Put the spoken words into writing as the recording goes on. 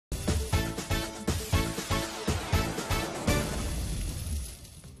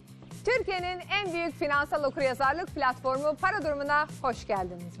Türkiye'nin en büyük finansal okuryazarlık platformu Para Durumu'na hoş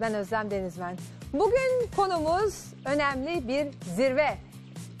geldiniz. Ben Özlem Denizmen. Bugün konumuz önemli bir zirve.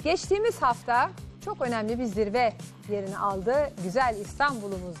 Geçtiğimiz hafta çok önemli bir zirve yerini aldı. Güzel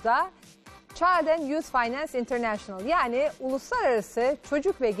İstanbul'umuzda Child&Youth Finance International, yani Uluslararası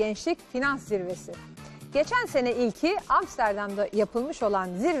Çocuk ve Gençlik Finans Zirvesi. Geçen sene ilki Amsterdam'da yapılmış olan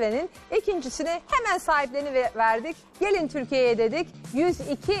zirvenin ikincisine hemen sahiplerini verdik. Gelin Türkiye'ye dedik.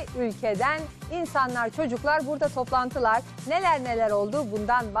 102 ülkeden insanlar, çocuklar burada toplantılar. Neler neler oldu,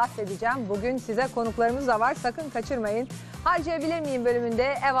 bundan bahsedeceğim. Bugün size konuklarımız da var, sakın kaçırmayın. Harcayabilir miyim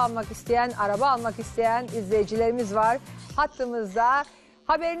bölümünde ev almak isteyen, araba almak isteyen izleyicilerimiz var hattımızda.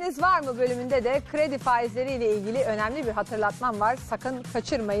 Haberiniz var mı bölümünde de kredi faizleriyle ilgili önemli bir hatırlatmam var. Sakın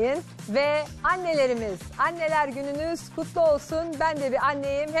kaçırmayın. Ve annelerimiz, anneler gününüz kutlu olsun. Ben de bir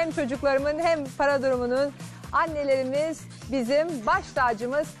anneyim. Hem çocuklarımın hem para durumunun. Annelerimiz bizim baş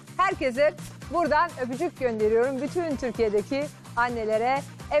tacımız. Herkese buradan öpücük gönderiyorum. Bütün Türkiye'deki annelere.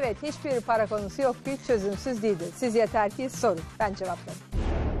 Evet, hiçbir para konusu yok ki çözümsüz değildir. Siz yeter ki sorun. Ben cevaplarım.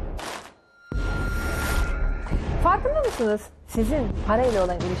 Farkında mısınız? Sizin parayla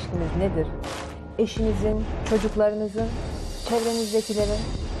olan ilişkiniz nedir? Eşinizin, çocuklarınızın, çevrenizdekilerin.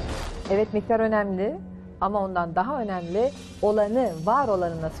 Evet, miktar önemli ama ondan daha önemli olanı, var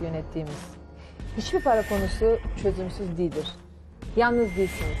olanı nasıl yönettiğimiz. Hiçbir para konusu çözümsüz değildir. Yalnız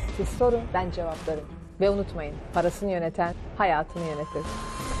değilsiniz. Siz sorun, ben cevaplarım. Ve unutmayın, parasını yöneten hayatını yönetir.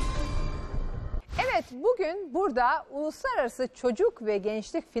 Evet, bugün burada Uluslararası Çocuk ve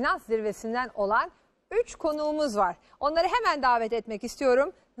Gençlik Finans Zirvesi'nden olan 3 konuğumuz var. Onları hemen davet etmek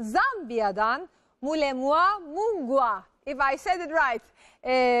istiyorum. Zambiya'dan Mulemua, Moongouova. If I said it right,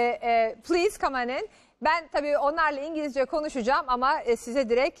 please come on in. Ben tabii onlarla İngilizce konuşacağım ama size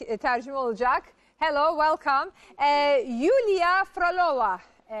direkt tercüme olacak. Hello, welcome. Yuliya,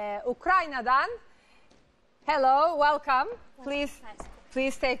 Frolova'yı, Ukrayna'dan. Hello, welcome.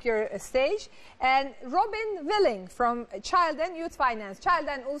 Please take your stage. And Robin Willing from Child&Youth Finance.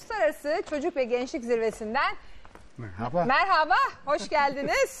 Child& Uluslararası Çocuk ve Gençlik Zirvesi'nden. Merhaba. Merhaba, hoş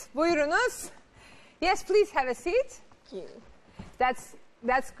geldiniz. Buyurunuz. Yes, please have a seat. Thank you.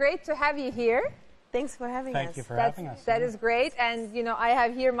 That's great to have you here. Thanks for having us. Thank you for having us. That is great. And, you know, I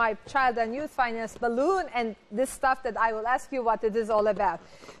have here my Child&Youth Finance balloon and this stuff that I will ask you what it is all about.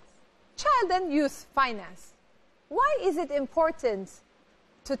 Child&Youth Finance. Why is it important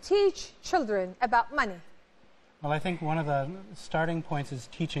to teach children about money? Well, I think one of the starting points is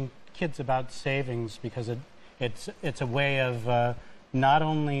teaching kids about savings, because it's a way of not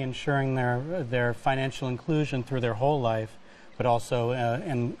only ensuring their financial inclusion through their whole life, but also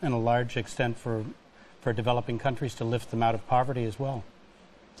in a large extent for developing countries to lift them out of poverty as well.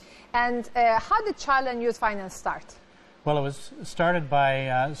 And how did Child&Youth Finance start? Well, it was started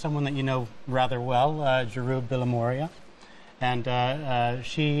by someone that you know rather well, Mulemua. And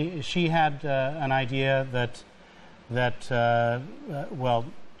she had an idea that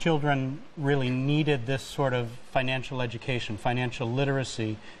children really needed this sort of financial education, financial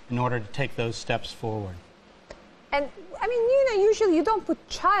literacy, in order to take those steps forward. And I mean, you know, usually you don't put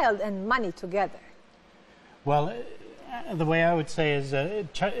child and money together. Well, the way I would say is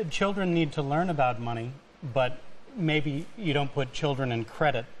children need to learn about money, but maybe you don't put children and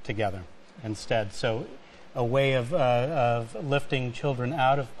credit together instead. So a way of lifting children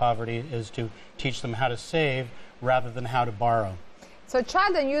out of poverty is to teach them how to save rather than how to borrow. So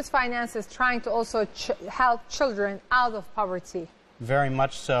Child&Youth Finance is trying to also help children out of poverty. Very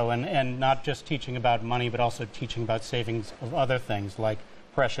much so, and not just teaching about money, but also teaching about savings of other things like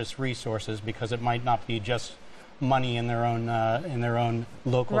precious resources, because it might not be just money in their own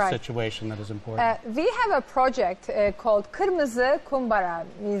local situation that is important. We have a project called Kırmızı Kumbara,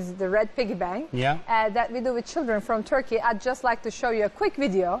 means the red piggy bank, that we do with children from Turkey. I'd just like to show you a quick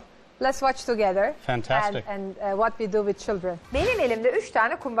video. Let's watch together. Fantastic. And what we do with children. Benim elimde 3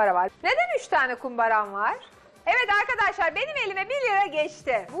 tane kumbara var. Neden 3 tane kumbaram var? Evet arkadaşlar, benim elime 1 lira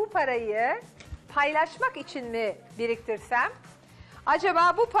geçti. Bu parayı paylaşmak için mi biriktirsem?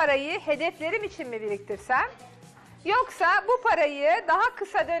 Acaba bu parayı hedeflerim için mi biriktirsem? Yoksa bu parayı daha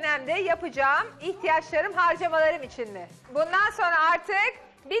kısa dönemde yapacağım ihtiyaçlarım, harcamalarım için mi? Bundan sonra artık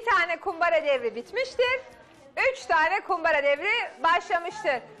bir tane kumbara devri bitmiştir. 3 tane kumbara devri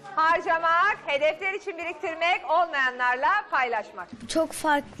başlamıştır. Harcamak, hedefler için biriktirmek, olmayanlarla paylaşmak. Çok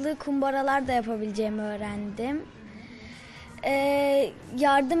farklı kumbaralar da yapabileceğimi öğrendim.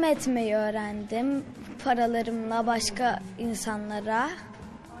 Yardım etmeyi öğrendim paralarımla başka insanlara.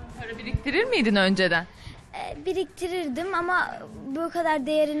 Para biriktirir miydin önceden? biriktirirdim ama bu kadar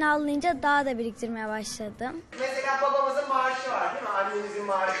değerini anlayınca daha da biriktirmeye başladım. Mesela babamızın maaşı var değil mi? Annemizin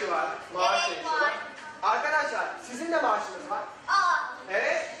maaşı var. Evet var. Arkadaşlar sizin de maaşınız var.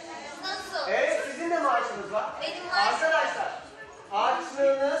 Evet. Nasıl? Evet sizin de maaşınız var. Benim maaşım. Arkadaşlar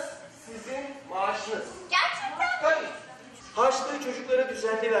harçlığınız sizin maaşınız. Gerçekten mi? Tabii. Harçlığı çocuklara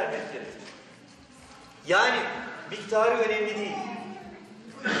düzenli vermek gerekir. Yani miktarı önemli değil.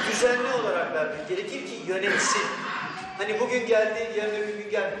 Düzenli olarak vermek gerekir ki yönetsin. Hani bugün geldi, yarın öbür gün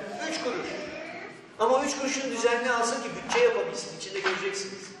geldi. 3 kuruş. Ama 3 kuruşun düzenli alsın ki bütçe yapabilsin. İçinde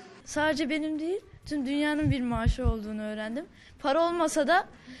göreceksiniz. Sadece benim değil, tüm dünyanın bir maaşı olduğunu öğrendim. Para olmasa da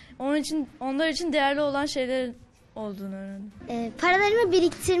onlar için değerli olan şeyler olduğunu öğrendim. Paralarımı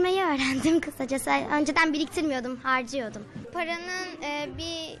biriktirmeyi öğrendim kısacası. Önceden biriktirmiyordum, harcıyordum. Paranın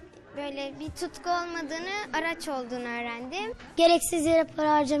böyle bir tutku olmadığını, araç olduğunu öğrendim. Gereksiz yere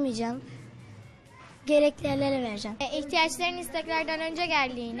para harcamayacağım. Gerekli yerlere vereceğim. İhtiyaçların isteklerden önce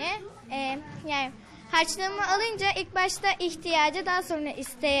geldiğini, yani harçlığımı alınca ilk başta ihtiyaca, daha sonra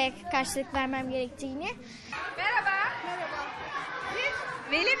isteğe karşılık vermem gerektiğini. Merhaba. Merhaba. Siz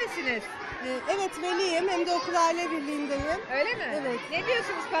veli misiniz? Evet veliyim, hem de okul aile birliğindeyim. Öyle mi? Evet. Ne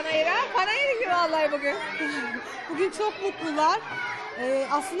diyorsunuz panayıra? Panayır gibi vallahi bugün. Bugün çok mutlular.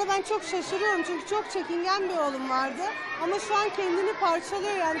 Aslında ben çok şaşırıyorum çünkü çok çekingen bir oğlum vardı. Ama şu an kendini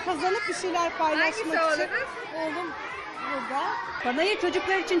parçalıyor, yani kazanıp bir şeyler paylaşmak Hangisi için. oğlunuz? Oğlum burada. Panayır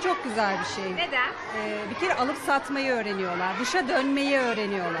çocuklar için çok güzel bir şey. Neden? Bir kere alıp satmayı öğreniyorlar, dışa dönmeyi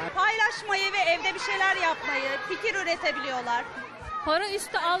öğreniyorlar. Paylaşmayı ve evde bir şeyler yapmayı, fikir üretebiliyorlar. Para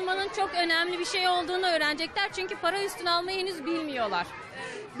üstü almanın çok önemli bir şey olduğunu öğrenecekler. Çünkü para üstünü almayı henüz bilmiyorlar.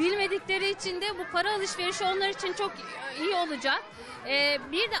 Bilmedikleri için de bu para alışverişi onlar için çok iyi olacak.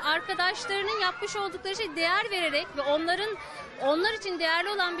 Bir de arkadaşlarının yapmış oldukları şey değer vererek ve onlar için değerli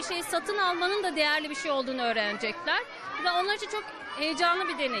olan bir şeyi satın almanın da değerli bir şey olduğunu öğrenecekler. Bu da onlar için çok heyecanlı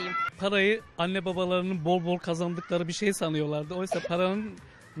bir deneyim. Parayı anne babalarının bol bol kazandıkları bir şey sanıyorlardı. Oysa paranın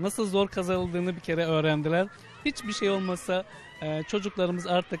nasıl zor kazanıldığını bir kere öğrendiler. Hiçbir şey olmasa çocuklarımız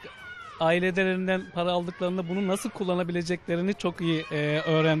artık ailelerinden para aldıklarında bunu nasıl kullanabileceklerini çok iyi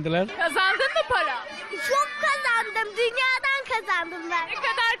öğrendiler. Kazandın mı para? Çok kazandım, dünyadan kazandım ben. Ne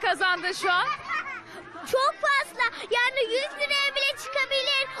kadar kazandın şu an? Çok fazla, yani 100 liraya bile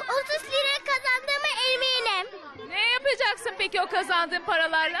çıkabilir. 30 lira kazandığıma eminim. Ne yapacaksın peki o kazandığın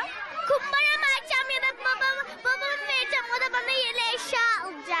paralarla? Kumbara mı açacağım ya da babamı vereceğim, o da bana yeni eşya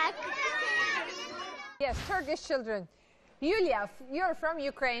alacak. Yes, Turkish children. Yuliya, you're from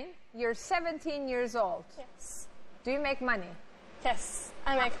Ukraine. You're 17 years old. Yes. Do you make money? Yes,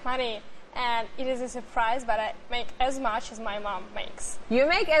 I make money. And it is a surprise, but I make as much as my mom makes. You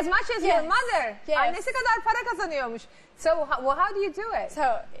make as much as your mother. Yes. Annesi kadar para kazanıyormuş. So how do you do it?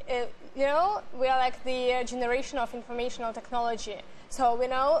 So, you know, we are like the generation of informational technology. So we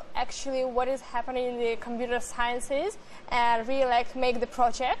know actually what is happening in the computer sciences and we like make the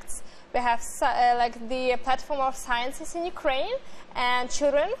projects. We have like the platform of sciences in Ukraine, and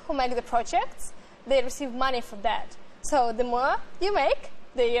children who make the projects, they receive money for that. So the more you make,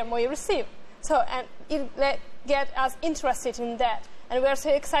 the more you receive. So, and it get us interested in that. And we are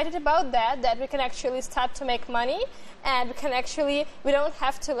so excited about that we can actually start to make money, and we don't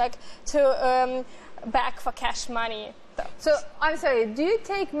have to beg for cash money. So I'm sorry, do you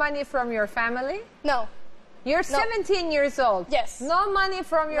take money from your family? No. You're 17 years old. Yes. No money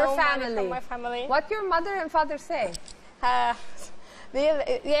from your family. No money from my family. What your mother and father say?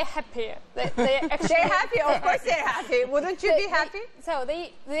 They're happy. They're happy. Of course they're happy. Wouldn't you be happy? So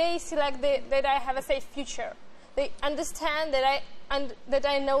they see like that I have a safe future. They understand that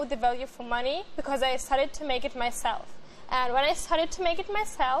I know the value for money because I started to make it myself. And when I started to make it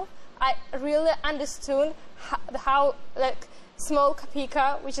myself, I really understood how like small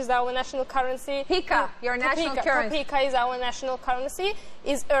kopika, which is our national currency. Pika, your national currency. Kopika is our national currency,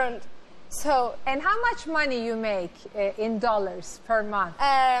 is earned. So, and how much money you make in dollars per month?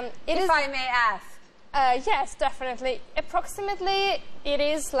 If I may ask. Yes, definitely. Approximately, it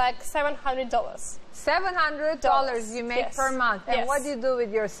is like $700. $700 you make per month. And what do you do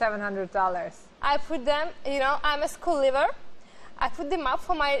with your $700? I put them, you know, I'm a school leaver. I put them up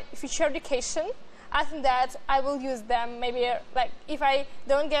for my future education. I think that I will use them maybe like if I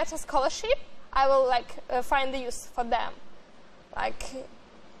don't get a scholarship, I will like find the use for them. Like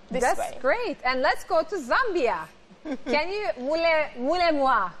this way. That's great. And let's go to Zambia. Can you,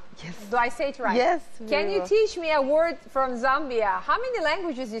 Mulemua? Yes. Do I say it right? Yes. Can you teach me a word from Zambia? How many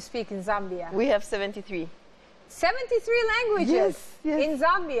languages you speak in Zambia? We have 73. 73 languages in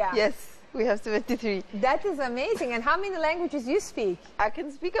Zambia? Yes, we have 73. That is amazing. And how many languages you speak? I can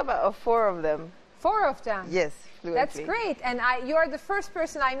speak about 4 of them. 4 of them? Yes, fluently. That's great. And you are the first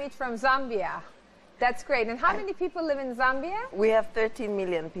person I meet from Zambia. That's great. And how many people live in Zambia? We have 13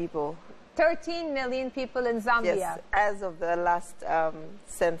 million people. 13 million people in Zambia. Yes, as of the last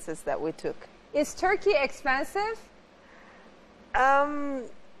census that we took. Is Turkey expensive?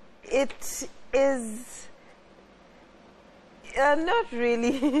 It is not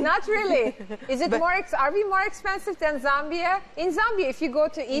really. Not really. Is it are we more expensive than Zambia? In Zambia, if you go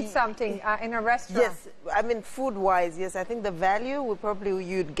to eat something in a restaurant. Yes, I mean food-wise, yes. I think the value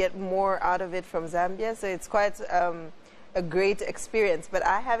you'd get more out of it from Zambia. So it's quite a great experience. But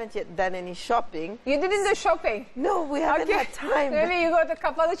I haven't yet done any shopping. You didn't do shopping? No, we haven't had time. Maybe you go to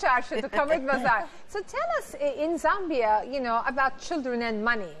Kapalı Çarşı, to Covered Bazaar. So tell us, in Zambia, about children and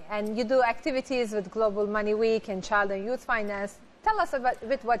money. And you do activities with Global Money Week and Child&Youth Finance. Tell us about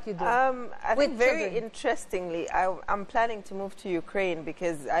what you do. I think very interestingly, I'm planning to move to Ukraine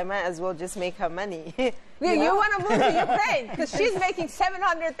because I might as well just make her money. You want to move to Ukraine because she's making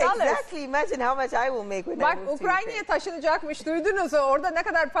 $700. Exactly. Imagine how much I will make when I move to Ukraine. Bak Ukrayna'ya taşınacakmış, duydunuz. Orada ne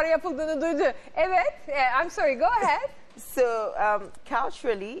kadar para yapıldığını duydu. Evet, I'm sorry, go ahead. So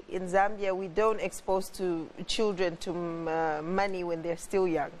culturally in Zambia we don't expose children to money when they're still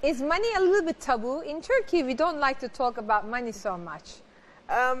young. Is money a little bit taboo? In Turkey we don't like to talk about money so much.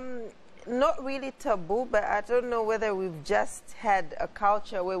 Not really taboo, but I don't know whether we've just had a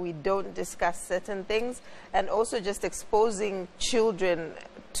culture where we don't discuss certain things, and also just exposing children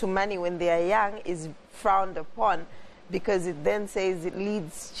to money when they are young is frowned upon because it then says it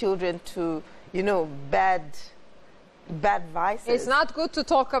leads children to, bad vices. It's not good to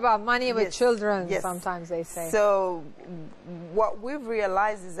talk about money with children, sometimes they say. So what we've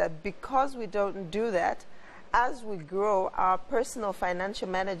realized is that because we don't do that, as we grow, our personal financial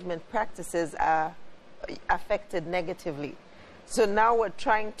management practices are affected negatively. So now we're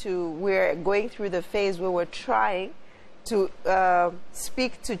going through the phase where we're trying to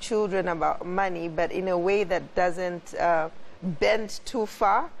speak to children about money, but in a way that doesn't bend too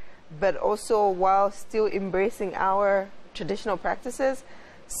far, but also while still embracing our traditional practices.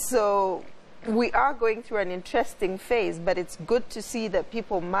 So we are going through an interesting phase, but it's good to see that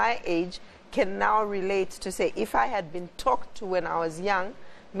people my age can now relate to say, if I had been talked to when I was young,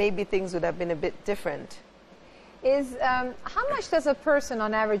 maybe things would have been a bit different. How much does a person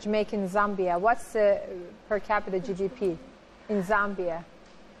on average make in Zambia? What's the per capita GDP in Zambia?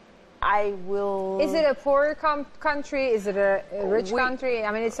 Is it a poor country? Is it a rich country?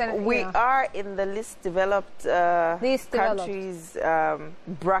 I mean, we are in the least developed countries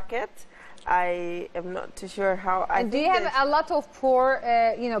bracket. I am not too sure how. And do you have a lot of poor,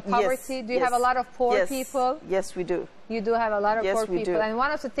 poverty? Yes, do you have a lot of poor people? Yes, we do. You do have a lot of poor we people. Do. And one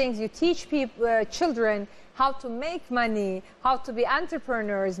of the things you teach children how to make money, how to be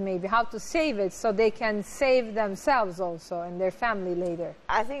entrepreneurs maybe, how to save it so they can save themselves also and their family later.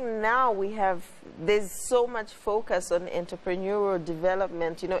 I think now there's so much focus on entrepreneurial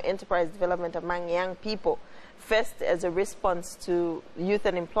development, enterprise development among young people. First, as a response to youth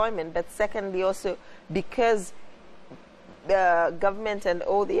unemployment, but secondly also because the government and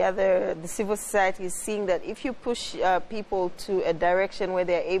all the civil society is seeing that if you push people to a direction where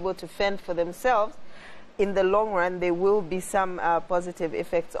they're able to fend for themselves, in the long run there will be some positive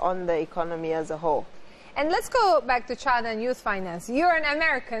effects on the economy as a whole. And let's go back to Child&Youth Finance. You're an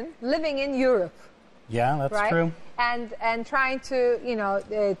American living in Europe. Yeah, that's right? true. And trying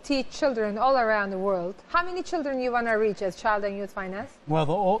to teach children all around the world. How many children you want to reach as Child&Youth Finance?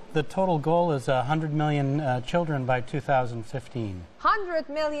 Well, the total goal is 100 million children by 2015. 100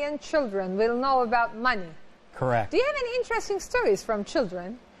 million children will know about money. Correct. Do you have any interesting stories from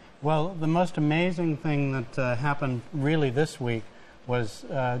children? Well, the most amazing thing that happened really this week was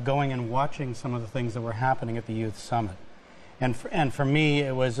going and watching some of the things that were happening at the Youth Summit. And for me,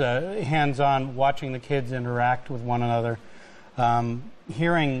 it was hands-on, watching the kids interact with one another,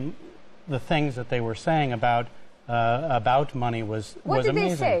 hearing the things that they were saying about money was amazing. What did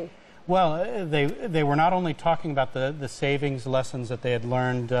they say? Well, they were not only talking about the savings lessons that they had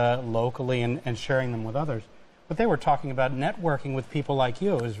learned locally and sharing them with others, but they were talking about networking with people like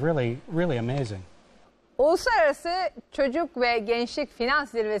you. It was really, really amazing. Uluslararası Çocuk ve Gençlik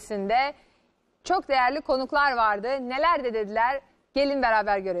Finans Zirvesi'nde çok değerli konuklar vardı. Neler de dediler? Gelin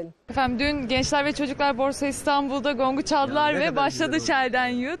beraber görelim. Efendim dün Gençler ve Çocuklar Borsa İstanbul'da gongu çaldılar ve başladı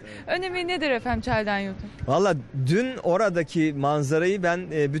Child&Youth. Önemi nedir efendim Child&Youth'un? Valla dün oradaki manzarayı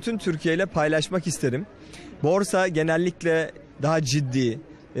ben bütün Türkiye ile paylaşmak isterim. Borsa genellikle daha ciddi,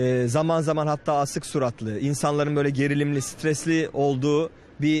 zaman zaman hatta asık suratlı, insanların böyle gerilimli, stresli olduğu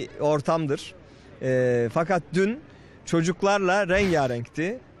bir ortamdır. Fakat dün çocuklarla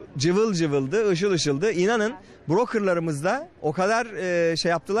rengarenkti. cıvıl cıvıldı, ışıl ışıldı. İnanın brokerlarımız da o kadar şey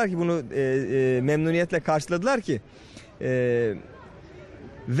yaptılar ki bunu memnuniyetle karşıladılar ki.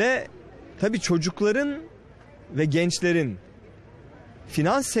 Ve tabii çocukların ve gençlerin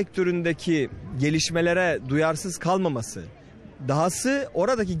finans sektöründeki gelişmelere duyarsız kalmaması, dahası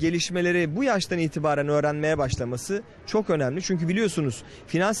oradaki gelişmeleri bu yaştan itibaren öğrenmeye başlaması çok önemli. Çünkü biliyorsunuz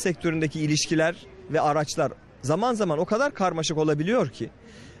finans sektöründeki ilişkiler ve araçlar zaman zaman o kadar karmaşık olabiliyor ki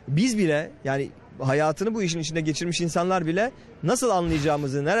biz bile, yani hayatını bu işin içinde geçirmiş insanlar bile nasıl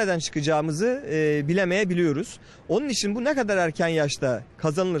anlayacağımızı, nereden çıkacağımızı bilemeyebiliyoruz. Onun için bu ne kadar erken yaşta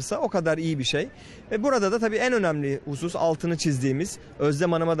kazanılırsa o kadar iyi bir şey. Ve burada da tabii en önemli husus, altını çizdiğimiz,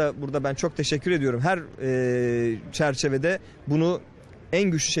 Özlem Hanım'a da burada ben çok teşekkür ediyorum. Her çerçevede bunu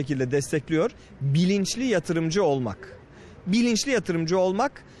en güçlü şekilde destekliyor. Bilinçli yatırımcı olmak. Bilinçli yatırımcı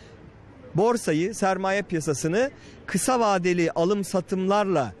olmak, borsayı, sermaye piyasasını kısa vadeli alım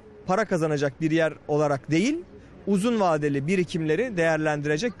satımlarla para kazanacak bir yer olarak değil, uzun vadeli birikimleri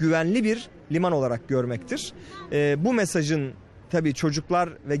değerlendirecek güvenli bir liman olarak görmektir. Bu mesajın tabii çocuklar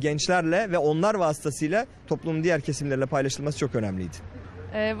ve gençlerle ve onlar vasıtasıyla toplumun diğer kesimlerle paylaşılması çok önemliydi.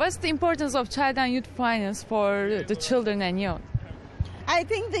 What's the importance of Child&Youth Finance for the children and youth? I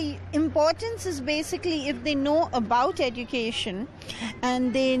think the importance is basically if they know about education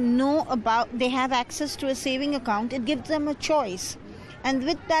and they have access to a saving account, it gives them a choice. And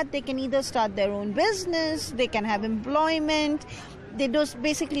with that, they can either start their own business, they can have employment, they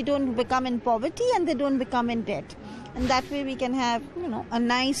basically don't become in poverty and they don't become in debt. And that way we can have, a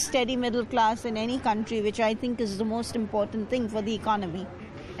nice steady middle class in any country, which I think is the most important thing for the economy.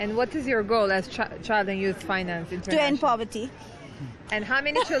 And what is your goal as Child&Youth Finance International? To end poverty. And how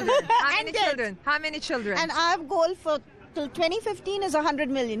many children? How many children? And our goal for till 2015 is 100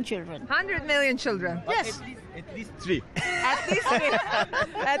 million children. 100 million children? Yes. At least 3. At least 3.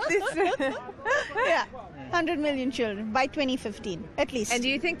 At least 3. Yeah, 100 million children by 2015, at least. And do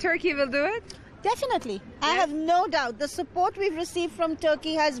you think Turkey will do it? Definitely. I have no doubt. The support we've received from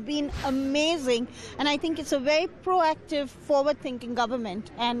Turkey has been amazing. And I think it's a very proactive, forward-thinking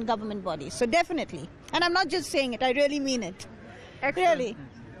government and government bodies. So definitely. And I'm not just saying it, I really mean it. Excellent. Really.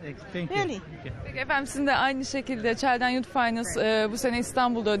 Thank you. Really. Peki efendim, sizin de aynı şekilde Child&Youth Finance bu sene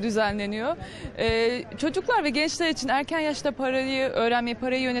İstanbul'da düzenleniyor. Çocuklar ve gençler için erken yaşta parayı öğrenmeyi,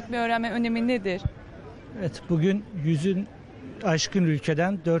 parayı yönetmeyi öğrenme önemi nedir? Evet, bugün 100'ün aşkın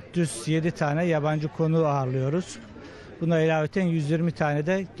ülkeden 407 tane yabancı konuğu ağırlıyoruz. Buna ilaveten 120 tane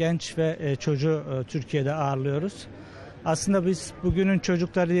de genç ve çocuğu Türkiye'de ağırlıyoruz. Aslında biz bugünün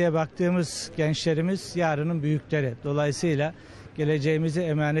çocukları diye baktığımız gençlerimiz yarının büyükleri. Dolayısıyla geleceğimizi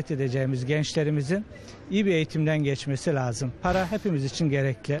emanet edeceğimiz gençlerimizin iyi bir eğitimden geçmesi lazım. Para hepimiz için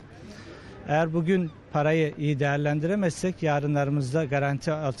gerekli. Eğer bugün parayı iyi değerlendiremezsek yarınlarımızda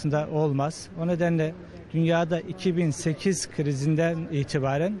garanti altında olmaz. O nedenle dünyada 2008 krizinden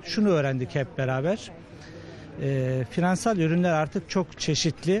itibaren şunu öğrendik hep beraber. Finansal ürünler artık çok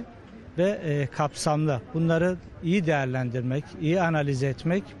çeşitli ve kapsamlı. Bunları iyi değerlendirmek, iyi analiz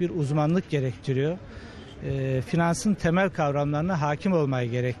etmek bir uzmanlık gerektiriyor. Finansın temel kavramlarına hakim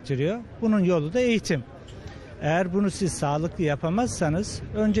olmayı gerektiriyor. Bunun yolu da eğitim. Eğer bunu siz sağlıklı yapamazsanız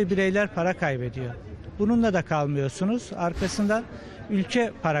önce bireyler para kaybediyor. Bununla da kalmıyorsunuz. Arkasından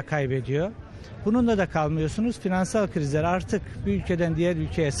ülke para kaybediyor. Bununla da kalmıyorsunuz. Finansal krizler artık bir ülkeden diğer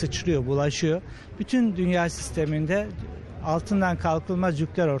ülkeye sıçrıyor, bulaşıyor. Bütün dünya sisteminde altından kalkılmaz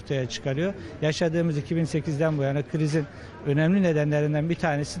yükler ortaya çıkarıyor. Yaşadığımız 2008'den bu yana krizin önemli nedenlerinden bir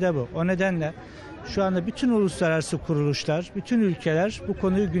tanesi de bu. O nedenle şu anda bütün uluslararası kuruluşlar, bütün ülkeler bu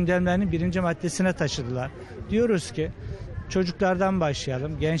konuyu gündemlerinin birinci maddesine taşıdılar. Diyoruz ki çocuklardan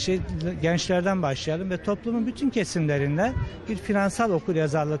başlayalım, gençlerden başlayalım ve toplumun bütün kesimlerinden bir finansal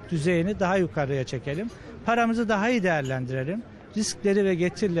okuryazarlık düzeyini daha yukarıya çekelim. Paramızı daha iyi değerlendirelim. Riskleri ve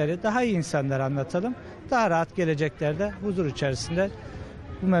getirileri daha iyi insanlara anlatalım. Daha rahat geleceklerde huzur içerisinde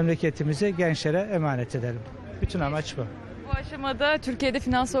bu memleketimizi gençlere emanet edelim. Bütün amaç bu. Bu aşamada Türkiye'de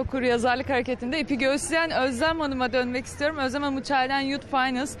finans okuryazarlık hareketinde ipi göğüsleyen Özlem Hanım'a dönmek istiyorum. Özlem Hanım, Child&Youth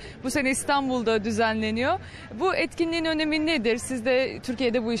Finance bu sene İstanbul'da düzenleniyor. Bu etkinliğin önemi nedir? Siz de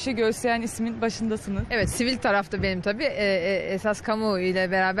Türkiye'de bu işi göğüsleyen ismin başındasınız. Evet, sivil tarafta benim tabii. Esas kamu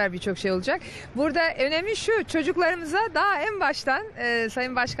ile beraber birçok şey olacak. Burada önemi şu: çocuklarımıza daha en baştan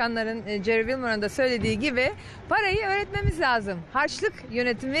Sayın Başkanların Jerry Wilmer'ın da söylediği gibi parayı öğretmemiz lazım. Harçlık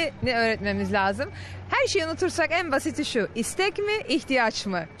yönetimini öğretmemiz lazım. Her şeyi unutursak en basiti şu: istek mi, ihtiyaç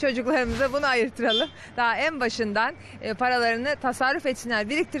mı? Çocuklarımıza bunu ayırtıralım. Daha en başından paralarını tasarruf etsinler,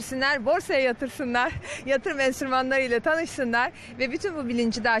 biriktirsinler, borsaya yatırsınlar, yatırım enstrümanlarıyla tanışsınlar ve bütün bu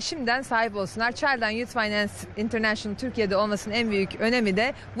bilinci daha şimdiden sahip olsunlar. Child&Youth Finance International Türkiye'de olmasının en büyük önemi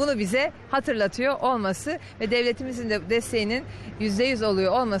de bunu bize hatırlatıyor olması ve devletimizin de desteğinin %100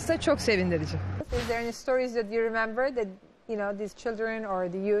 oluyor olması da çok sevindirici. Is there any stories that you remember that these children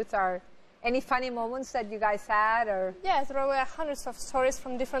or the youth are any funny moments that you guys had or? Yes, there were hundreds of stories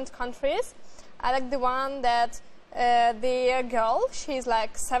from different countries. I like the one that the girl, she's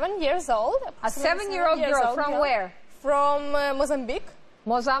like 7 years old. A 7-year-old girl from where? From Mozambique.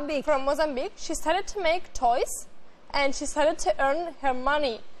 Mozambique. From Mozambique. She started to make toys and she started to earn her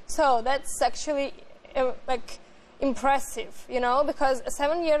money. So that's actually like impressive, because a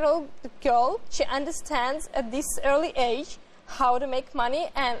 7-year-old girl, she understands at this early age how to make money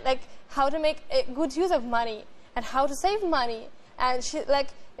and like how to make a good use of money and how to save money. And she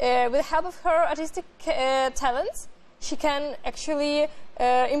with the help of her artistic talents, she can actually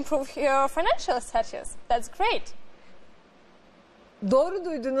improve her financial status. That's great. Doğru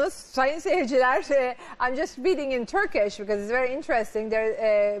duydunuz sayın seyirciler. I'm just reading in Turkish because it's very interesting.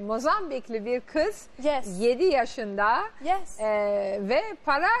 There Mozambikli bir kız, 7 yaşında, ve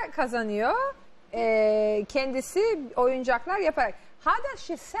para kazanıyor. Kendisi oyuncaklar yaparak. How does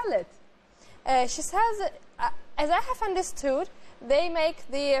she sell it? She sells it, as I have understood, they make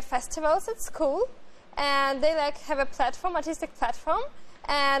the festivals at school and they have a platform, artistic platform,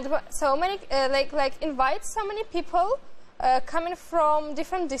 and so many invite so many people coming from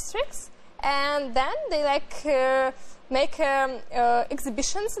different districts, and then they make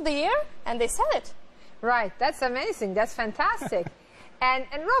exhibitions there and they sell it. Right, that's amazing. That's fantastic. and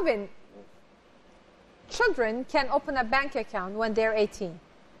Robin, children can open a bank account when they're 18.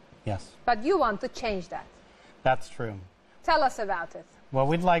 Yes. But you want to change that. That's true. Tell us about it. Well,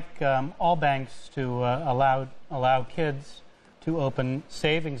 we'd like all banks to allow kids to open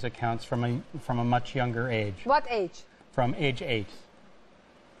savings accounts from a much younger age. What age? From age 8.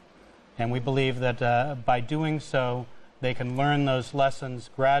 And we believe that by doing so, they can learn those lessons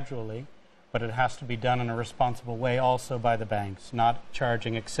gradually, but it has to be done in a responsible way also by the banks, not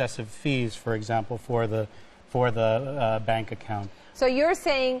charging excessive fees, for example, for the bank account. So you're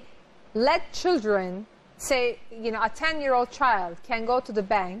saying let children, say, a 10-year-old child can go to the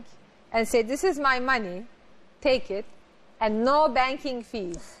bank and say, this is my money, take it, and no banking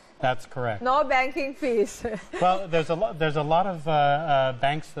fees. That's correct. No banking fees. Well, there's a lot of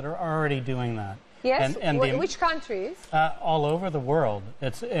banks that are already doing that. Yes. And which countries? All over the world.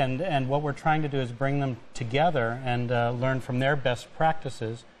 And what we're trying to do is bring them together and learn from their best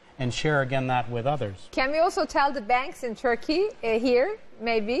practices and share again that with others. Can we also tell the banks in Turkey here?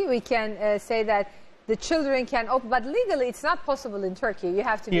 Maybe we can say that the children can open, but legally it's not possible in Turkey. You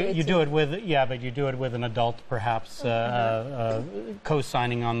have to be 18. You do it with, but you do it with an adult, perhaps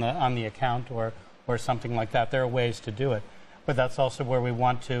co-signing on the account or something like that. There are ways to do it, but that's also where we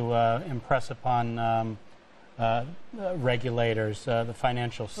want to impress upon regulators, the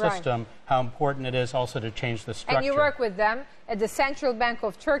financial system, how important it is also to change the structure. And you work with them at the Central Bank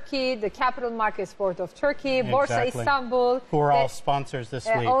of Turkey, the Capital Markets Board of Turkey, Borsa Istanbul. Who are all sponsors this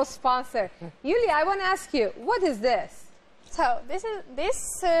week. All sponsor. Yuliya, I want to ask you, what is this? So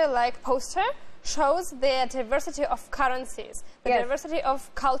this poster shows the diversity of currencies, the diversity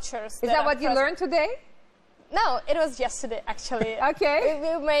of cultures. Is that what you learned today? No, it was yesterday actually. Okay.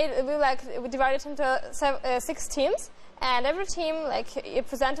 We divided into 6 teams, and every team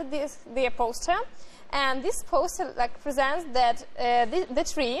presented their poster, and this poster presents that the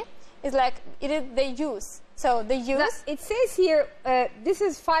tree is they use. So they use. Now, it says here this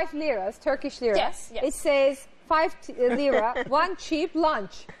is 5 liras, Turkish lira. Yes. It says 5 lira, 1 cheap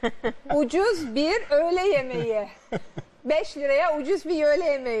lunch. Ucuz bir öğle yemeği. 5 liraya ucuz bir öğle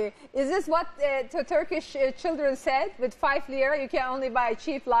yemeği. Is this what the Turkish children said? With 5 lira you can only buy a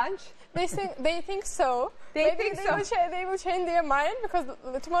cheap lunch? They think so. They will change their mind because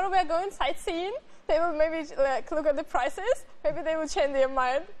tomorrow we are going sightseeing. They will maybe look at the prices. Maybe they will change their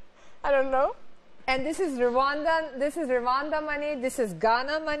mind. I don't know. And this is Rwanda money. This is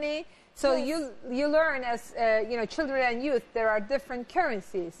Ghana money. So you learn as children and youth there are different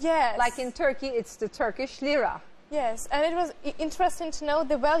currencies. Yes. Like in Turkey it's the Turkish lira. Yes, and it was interesting to know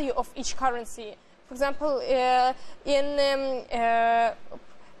the value of each currency. For example, in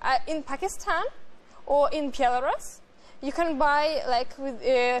Pakistan or in Belarus, you can buy with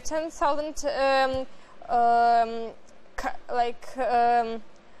 10,000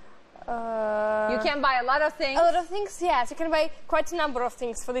 you can buy a lot of things. A lot of things, yes. You can buy quite a number of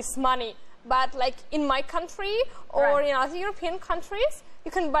things for this money. but like in my country or in other European countries,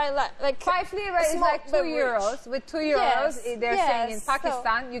 you can buy like 5 lira is like 2 euros. With 2 euros, they're saying in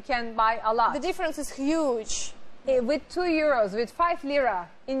Pakistan, so you can buy a lot. The difference is huge. With 2 euros, with 5 lira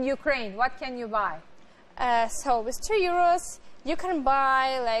in Ukraine, what can you buy? So with 2 euros, you can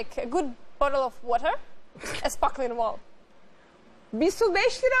buy like a good bottle of water, a sparkling one. Bir su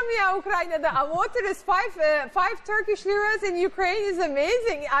 5 lira mı ya Ukrayna'da? Water is 5 Turkish liras in Ukraine is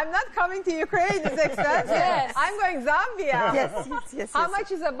amazing. I'm not coming to Ukraine, it's expensive. Yes. I'm going Zambia. Yes. How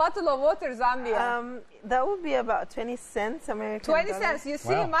much is a bottle of water, Zambia? That would be about 20 cents American 20 dollars. cents, you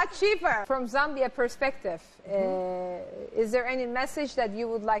see, much cheaper. From Zambia perspective, is there any message that you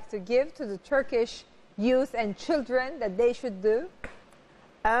would like to give to the Turkish youth and children that they should do?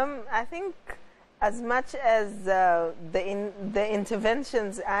 I think as much as the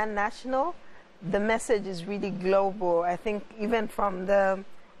interventions are national, the message is really global. I think even from the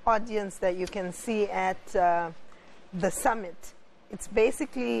audience that you can see at the summit, it's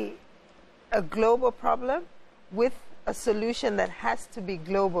basically a global problem with a solution that has to be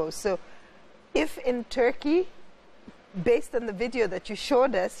global. So if in Turkey, based on the video that you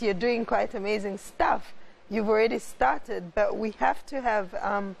showed us, you're doing quite amazing stuff, you've already started, but we have to have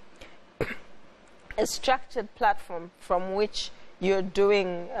a structured platform from which you're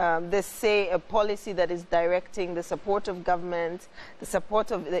doing this, say, a policy that is directing the support of government, the support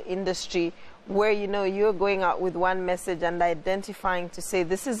of the industry, where you're going out with one message and identifying to say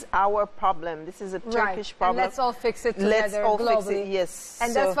this is our problem, this is a Turkish problem. And let's all fix it together let's all globally. Fix it, yes.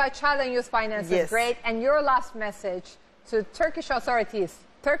 And that's why Child&Youth Finance is great. And your last message to Turkish authorities,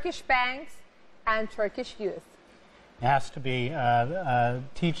 Turkish banks, and Turkish youth. It has to be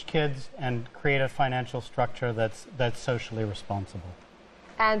teach kids and create a financial structure that's socially responsible.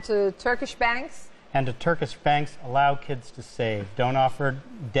 And to Turkish banks? And to Turkish banks, allow kids to save. Don't offer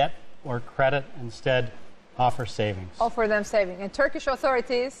debt or credit. Instead, offer savings. Offer them saving. And Turkish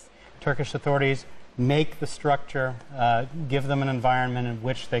authorities? Turkish authorities make the structure, give them an environment in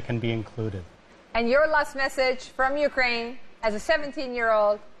which they can be included. And your last message from Ukraine as a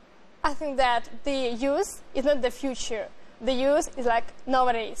 17-year-old? I think that the youth is not the future. The youth is like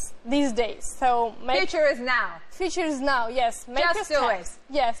nowadays, these days. So future is now. Future is now. Yes. Make Just your do steps.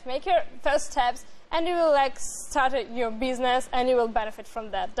 it. Yes. Make your first steps, and you will like start your business, and you will benefit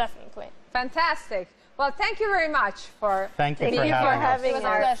from that definitely. Fantastic. Well, thank you very much for having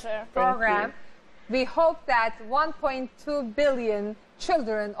our program. We hope that 1.2 billion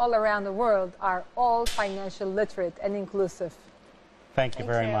children all around the world are all financial literate and inclusive. Thank you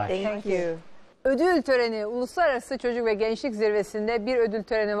very much. Thank you. Ödül töreni, Uluslararası Çocuk ve Gençlik Zirvesi'nde bir ödül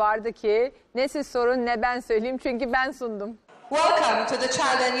töreni vardı ki ne siz sorun ne ben söyleyeyim çünkü ben sundum. Welcome to the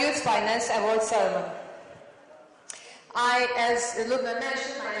Child&Youth Finance Award Ceremony. As Lubna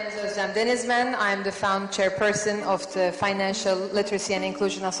mentioned, my name is Özlem Denizmen. I am the found chairperson of the Financial Literacy and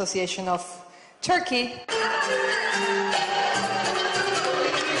Inclusion Association of Turkey.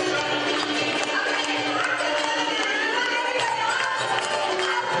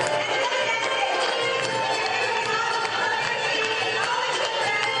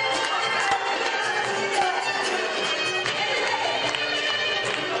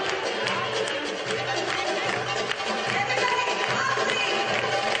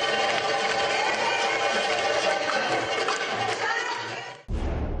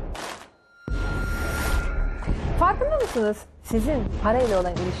 Farkında mısınız? Sizin parayla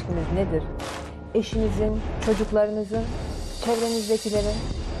olan ilişkiniz nedir? Eşinizin, çocuklarınızın, çevrenizdekilerin.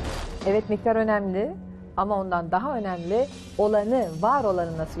 Evet, miktar önemli ama ondan daha önemli olanı, var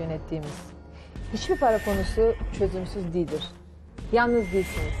olanı nasıl yönettiğimiz. Hiçbir para konusu çözümsüz değildir. Yalnız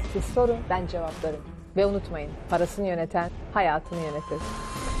değilsiniz. Siz sorun, ben cevaplarım. Ve unutmayın, parasını yöneten hayatını yönetir.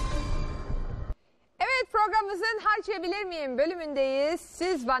 Evet, programımızın Harcayabilir miyim bölümündeyiz.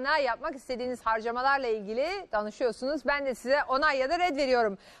 Siz bana yapmak istediğiniz harcamalarla ilgili danışıyorsunuz. Ben de size onay ya da red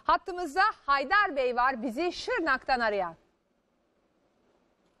veriyorum. Hattımızda Haydar Bey var, bizi Şırnak'tan arayan.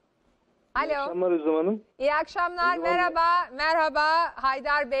 Alo. İyi akşamlar Özlem Hanım. İyi akşamlar, merhaba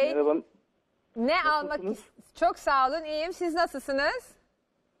Haydar Bey. Merhaba. Ne almak Çok sağ olun, iyiyim. Siz nasılsınız?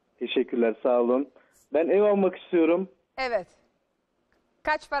 Teşekkürler, sağ olun. Ben ev almak istiyorum. Evet.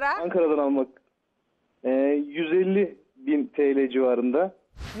 Kaç para? Ankara'dan almak. 150 bin TL civarında.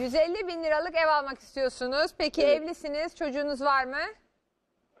 150 bin liralık ev almak istiyorsunuz. Peki evlisiniz, çocuğunuz var mı?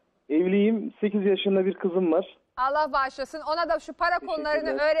 Evliyim, 8 yaşında bir kızım var. Allah bağışlasın. Ona da şu para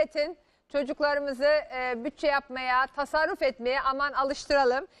konularını öğretin. Çocuklarımızı bütçe yapmaya, tasarruf etmeye aman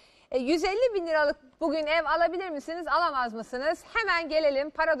alıştıralım. 150 bin liralık bugün ev alabilir misiniz, alamaz mısınız? Hemen gelelim,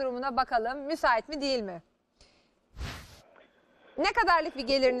 para durumuna bakalım. Müsait mi değil mi? Ne kadarlık bir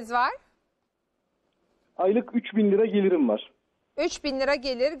geliriniz var? aylık 3.000 lira gelirim var. 3.000 lira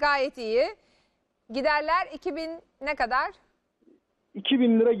gelir, gayet iyi. Giderler 2.000 ne kadar?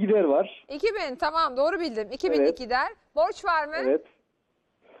 2.000 lira gider var. 2.000, tamam, doğru bildim. 2.000'lik Evet. gider. Borç var mı? Evet.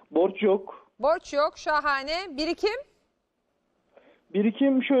 Borç yok. Borç yok, şahane. Birikim?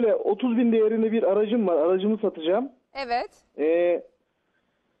 Birikim şöyle, 30.000 değerinde bir aracım var. Aracımı satacağım. Evet.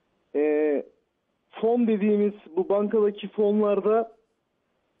 Fon dediğimiz bu bankadaki fonlarda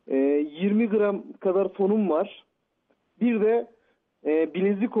 20 gram kadar fonum var. Bir de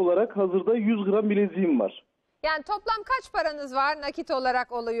bilezik olarak hazırda 100 gram bileziğim var. Yani toplam kaç paranız var nakit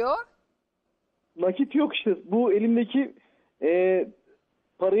olarak oluyor? Nakit yok işte. Bu elimdeki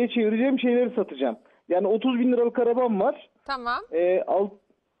paraya çevireceğim şeyleri satacağım. Yani 30.000 liralık arabam var. Tamam.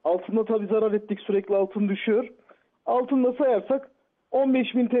 Altında tabii zarar ettik. Sürekli altın düşüyor. Altında sayarsak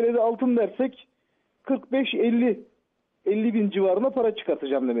 15.000 TL'de altın dersek 45-50 bin civarında para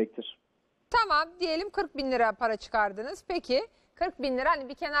çıkartacağım demektir. Tamam, diyelim 40.000 lira para çıkardınız. Peki 40.000 lira, hani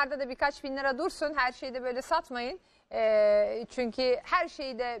bir kenarda da birkaç bin lira dursun. Her şeyi de böyle satmayın. Çünkü her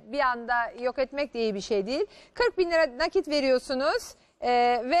şeyi de bir anda yok etmek de iyi bir şey değil. 40.000 lira nakit veriyorsunuz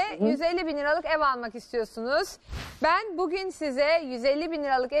ve 150.000 liralık ev almak istiyorsunuz. Ben bugün size 150.000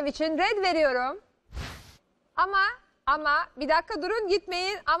 liralık ev için red veriyorum. Ama bir dakika durun,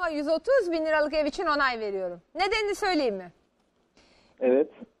 gitmeyin, ama 130.000 liralık ev için onay veriyorum. Nedenini söyleyeyim mi? Evet.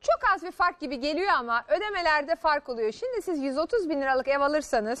 Çok az bir fark gibi geliyor ama ödemelerde fark oluyor. Şimdi siz 130.000 liralık ev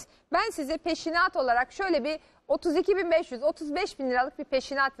alırsanız ben size peşinat olarak şöyle bir 32.500-35.000 liralık bir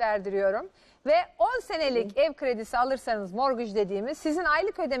peşinat verdiriyorum. Ve 10 senelik ev kredisi alırsanız, mortgage dediğimiz, sizin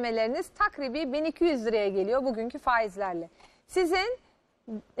aylık ödemeleriniz takribi 1200 liraya geliyor bugünkü faizlerle. Sizin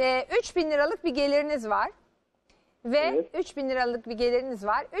 3.000 liralık bir geliriniz var. Ve evet, 3.000 liralık bir geliriniz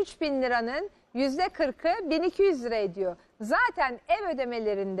var. 3.000 liranın %40'ı 1200 lira ediyor. Zaten ev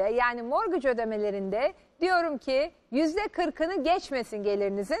ödemelerinde, yani mortgage ödemelerinde diyorum ki %40'ını geçmesin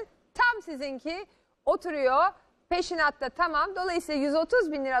gelirinizi. Tam sizinki oturuyor peşinatta, tamam. Dolayısıyla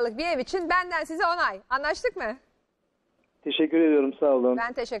 130.000 liralık bir ev için benden size onay. Anlaştık mı? Teşekkür ediyorum, sağ olun.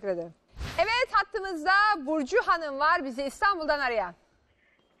 Ben teşekkür ederim. Evet, hattımızda Burcu Hanım var, bizi İstanbul'dan arayan.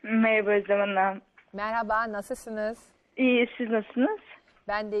 Merhaba Özlem Hanım. Merhaba, nasılsınız? İyi, siz nasılsınız?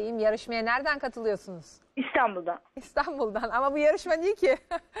 Ben de iyiyim. Yarışmaya nereden katılıyorsunuz? İstanbul'dan. İstanbul'dan, ama bu yarışma değil ki.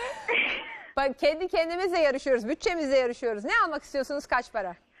 Bak, kendi kendimizle yarışıyoruz, bütçemizle yarışıyoruz. Ne almak istiyorsunuz, kaç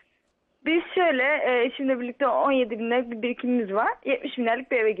para? Biz şöyle, eşimle birlikte 17.000 liralık bir birikimimiz var. 70.000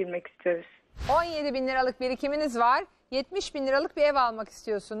 liralık bir eve girmek istiyoruz. 17.000 liralık birikiminiz var. 70.000 liralık bir ev almak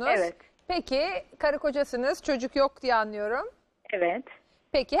istiyorsunuz. Evet. Peki, karı kocasınız, çocuk yok diye anlıyorum. Evet.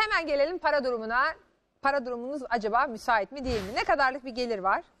 Peki, hemen gelelim para durumuna. Para durumunuz acaba müsait mi değil mi? Ne kadarlık bir gelir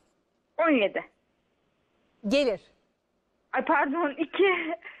var? 17. Gelir. Ay pardon, 2.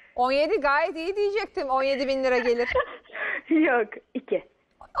 17 gayet iyi diyecektim. 17.000 lira gelir. Yok, 2. 17.000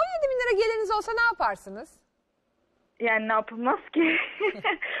 lira geliriniz olsa ne yaparsınız? Yani ne yapılmaz ki?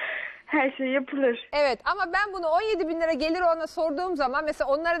 Her şey yapılır. Evet, ama ben bunu 17.000 lira gelir ona sorduğum zaman, mesela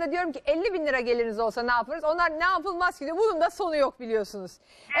onlara da diyorum ki 50.000 lira geliriniz olsa ne yaparız? Onlar ne yapılmaz ki diyor. Bunun da sonu yok biliyorsunuz.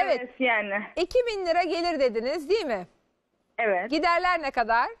 Evet yani. 2.000 lira gelir dediniz değil mi? Evet. Giderler ne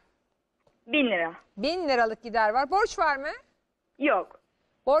kadar? 1.000 lira. 1.000 liralık gider var. Borç var mı? Yok.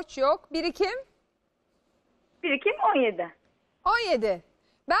 Borç yok. Birikim? Birikim 17. 17.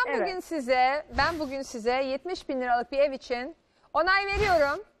 Ben bugün size 70.000 liralık bir ev için onay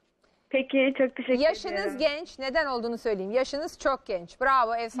veriyorum. Peki, çok teşekkür ederim. Yaşınız genç. Neden olduğunu söyleyeyim. Yaşınız çok genç.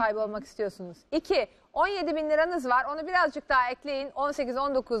 Bravo, ev sahibi olmak istiyorsunuz. 2. 17.000 liranız var. Onu birazcık daha ekleyin.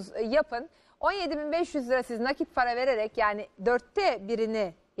 18-19 yapın. 17.500 lira siz nakit para vererek, yani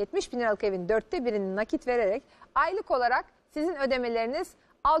 1/4'ünü, 70.000 liralık evin 1/4'ünü nakit vererek aylık olarak sizin ödemeleriniz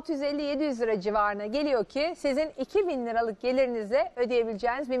 650-700 lira civarına geliyor ki sizin 2.000 liralık gelirinize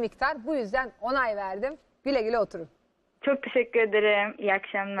ödeyebileceğiniz bir miktar. Bu yüzden onay verdim. Güle güle oturun. Çok teşekkür ederim. İyi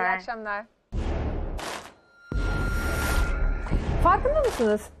akşamlar. İyi akşamlar. Farkında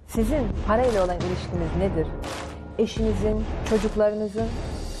mısınız? Sizin parayla olan ilişkiniz nedir? Eşinizin, çocuklarınızın,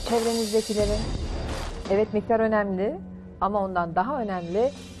 çevrenizdekilerin. Evet, miktar önemli ama ondan daha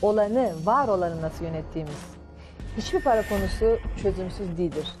önemli olanı, var olanı nasıl yönettiğimiz. Hiçbir para konusu çözümsüz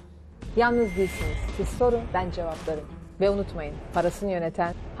değildir. Yalnız değilsiniz. Siz sorun, ben cevaplarım. Ve unutmayın, parasını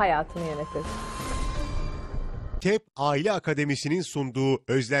yöneten hayatını yönetir. TEP Aile Akademisi'nin sunduğu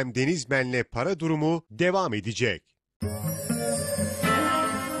Özlem Denizmen'le Para Durumu devam edecek.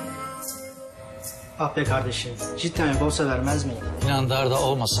 Ah be kardeşim, cidden borsa vermez miyim? İnan darda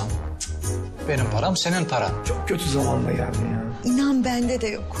olmasam, benim param senin paran. Çok kötü zamanda geldin ya. İnan bende de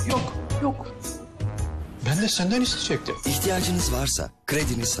yok. Yok. Ben de senden isteyecektim. İhtiyacınız varsa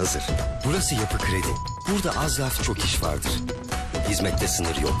krediniz hazır. Burası Yapı Kredi. Burada az laf çok iş vardır. Hizmette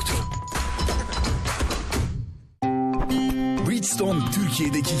sınır yoktur. Bridgestone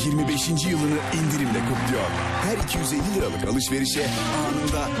Türkiye'deki 25. yılını indirimle kutluyor. Her 250 liralık alışverişe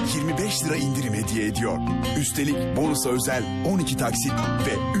anında 25 lira indirim hediye ediyor. Üstelik bonusa özel 12 taksit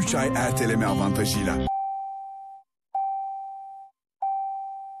ve 3 ay erteleme avantajıyla.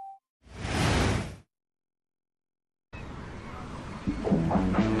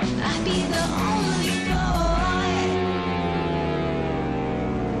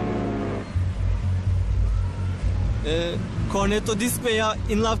 Cornetto disk veya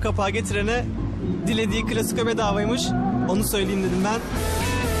inlav kapağı getirene dilediği klasiko bedavaymış. Onu söyleyeyim dedim ben.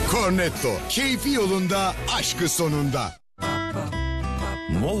 Cornetto, keyfi yolunda, aşkı sonunda.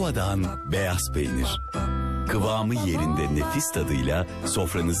 Moongoova'dan beyaz peynir. Kıvamı yerinde nefis tadıyla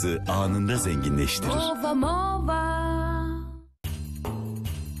sofranızı anında zenginleştirir. Moongouova.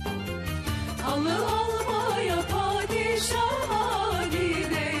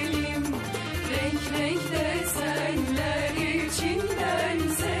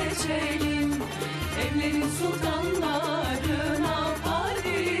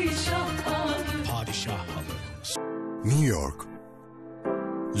 New York,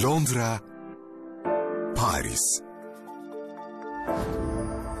 Londra, Paris.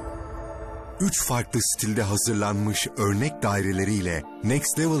 3 farklı stilde hazırlanmış örnek daireleriyle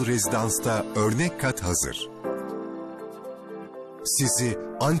Next Level Residence'da örnek kat hazır. Sizi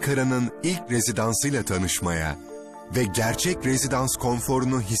Ankara'nın ilk rezidansıyla tanışmaya ve gerçek rezidans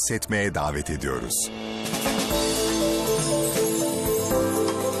konforunu hissetmeye davet ediyoruz.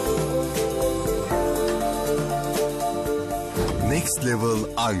 Next Level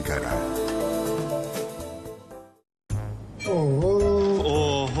Ankara.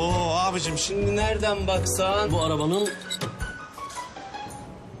 Oho abicim, şimdi nereden baksan bu arabanın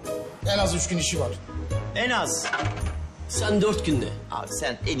En az 3 gün işi var. en az. Sen 4 günde. Abi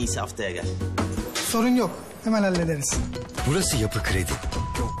sen en iyisi haftaya gel. Sorun yok. Hemen hallederiz. Burası Yapı Kredi.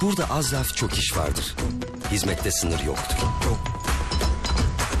 Burada az laf çok iş vardır. Hizmette sınır yoktur.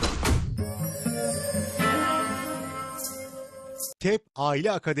 TEP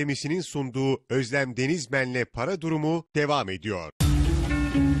Aile Akademisi'nin sunduğu Özlem Denizmen'le Para Durumu devam ediyor.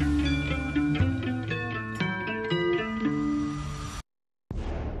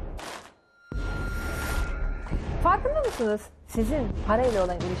 Farkında mısınız? Sizin parayla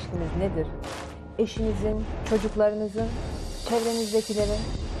olan ilişkiniz nedir? Eşinizin, çocuklarınızın, çevrenizdekilerin.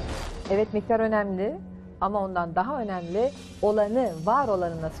 Evet, miktar önemli ama ondan daha önemli olanı, var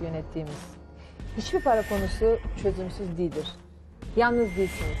olanı nasıl yönettiğimiz. Hiçbir para konusu çözümsüz değildir. Yalnız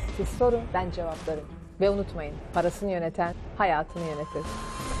değilsiniz. Siz sorun, ben cevaplarım. Ve unutmayın, parasını yöneten hayatını yönetir.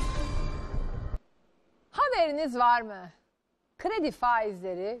 Haberiniz var mı? Kredi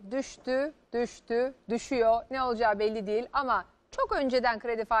faizleri düşüyor. Ne olacağı belli değil ama çok önceden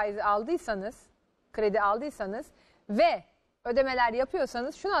kredi aldıysanız ve ödemeler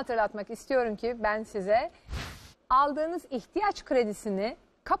yapıyorsanız şunu hatırlatmak istiyorum ki ben size, aldığınız ihtiyaç kredisini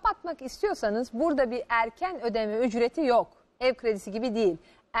kapatmak istiyorsanız burada bir erken ödeme ücreti yok. Ev kredisi gibi değil.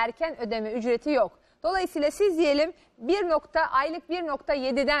 Erken ödeme ücreti yok. Dolayısıyla siz diyelim aylık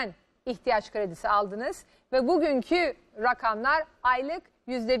 1.7'den ihtiyaç kredisi aldınız ve bugünkü rakamlar aylık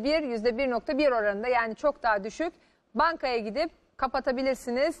 %1, %1.1 oranında, yani çok daha düşük. Bankaya gidip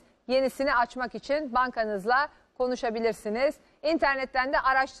kapatabilirsiniz. Yenisini açmak için bankanızla konuşabilirsiniz. İnternetten de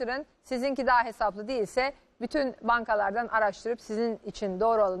araştırın. Sizinki daha hesaplı değilse bütün bankalardan araştırıp sizin için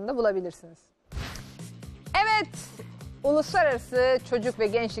doğru olanı da bulabilirsiniz. Evet, Uluslararası Çocuk ve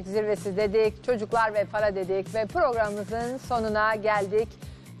Gençlik Zirvesi dedik, çocuklar ve para dedik ve programımızın sonuna geldik.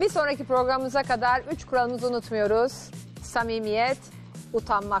 Bir sonraki programımıza kadar 3 kuralımızı unutmuyoruz. Samimiyet,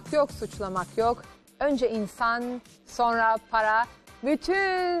 utanmak yok, suçlamak yok. Önce insan, sonra para.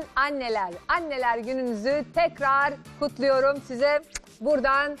 Bütün anneler gününüzü tekrar kutluyorum. Size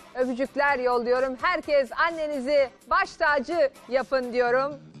buradan öpücükler yolluyorum. Herkes annenizi baş tacı yapın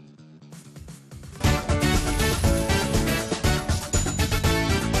diyorum.